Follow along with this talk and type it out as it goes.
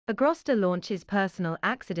AgroStar launches personal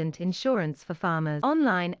accident insurance for farmers.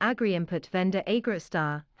 Online agri-input vendor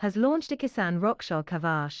AgroStar has launched a Kisan Raksha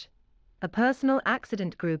Kavach, a personal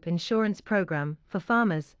accident group insurance program for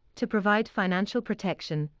farmers to provide financial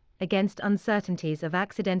protection against uncertainties of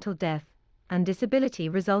accidental death and disability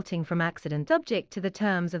resulting from accident. Subject to the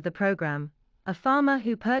terms of the program, a farmer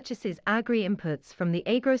who purchases agri-inputs from the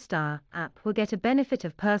AgroStar app will get a benefit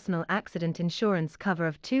of personal accident insurance cover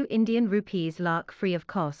of 2 Indian rupees lakh free of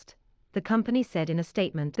cost, the company said in a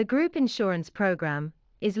statement. The group insurance program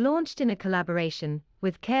is launched in a collaboration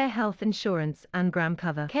with Care Health Insurance and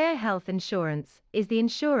GramCover. Care Health Insurance is the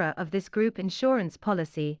insurer of this group insurance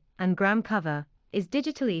policy, and GramCover is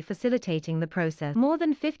digitally facilitating the process. More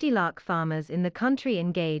than 50 lakh farmers in the country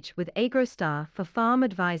engage with AgroStar for farm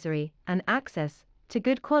advisory and access to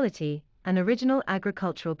good quality and original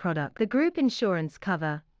agricultural product. The group insurance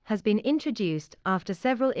cover has been introduced after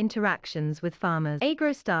several interactions with farmers.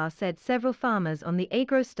 AgroStar said several farmers on the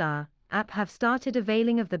AgroStar app have started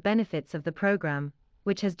availing of the benefits of the program,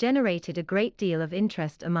 which has generated a great deal of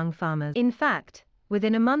interest among farmers. In fact,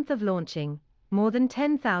 within a month of launching, more than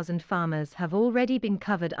 10,000 farmers have already been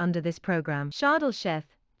covered under this program. Shardul Sheth,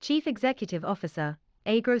 Chief Executive Officer,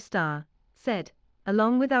 AgroStar, said,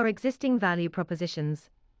 "Along with our existing value propositions,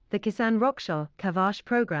 the Kisan Raksha Kavach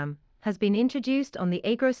program has been introduced on the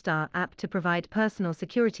AgroStar app to provide personal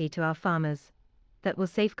security to our farmers that will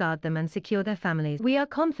safeguard them and secure their families. We are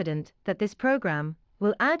confident that this program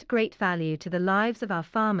will add great value to the lives of our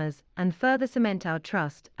farmers and further cement our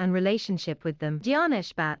trust and relationship with them."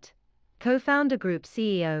 Dhyanesh Bhatt, co-founder Group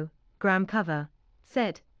CEO, GramCover,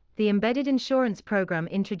 said, "The embedded insurance program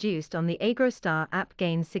introduced on the AgroStar app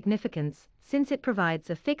gains significance since it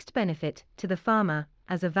provides a fixed benefit to the farmer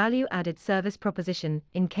as a value-added service proposition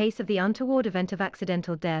in case of the untoward event of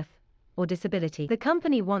accidental death or disability." The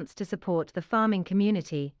company wants to support the farming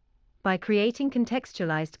community by creating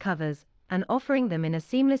contextualized covers and offering them in a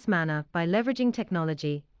seamless manner by leveraging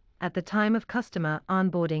technology at the time of customer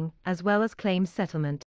onboarding as well as claims settlement.